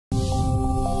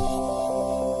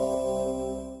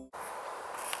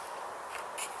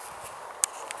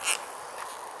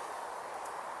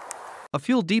A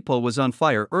fuel depot was on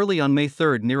fire early on May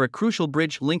 3 near a crucial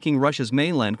bridge linking Russia's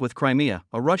mainland with Crimea,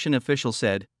 a Russian official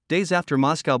said, days after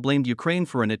Moscow blamed Ukraine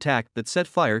for an attack that set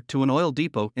fire to an oil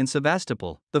depot in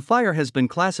Sevastopol. The fire has been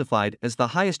classified as the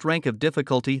highest rank of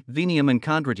difficulty. Veniam and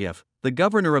Kondratyev, the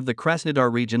governor of the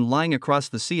Krasnodar region lying across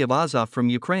the Sea of Azov from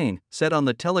Ukraine, said on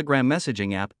the Telegram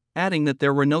messaging app, adding that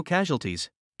there were no casualties.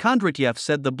 Kondratyev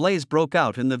said the blaze broke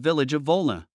out in the village of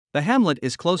Volna. The hamlet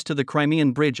is close to the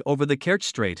Crimean bridge over the Kerch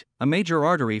Strait, a major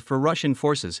artery for Russian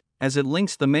forces, as it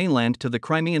links the mainland to the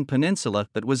Crimean peninsula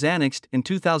that was annexed in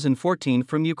 2014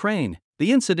 from Ukraine.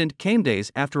 The incident came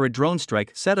days after a drone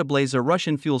strike set ablaze a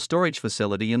Russian fuel storage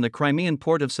facility in the Crimean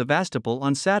port of Sevastopol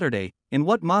on Saturday, in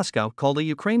what Moscow called a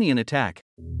Ukrainian attack.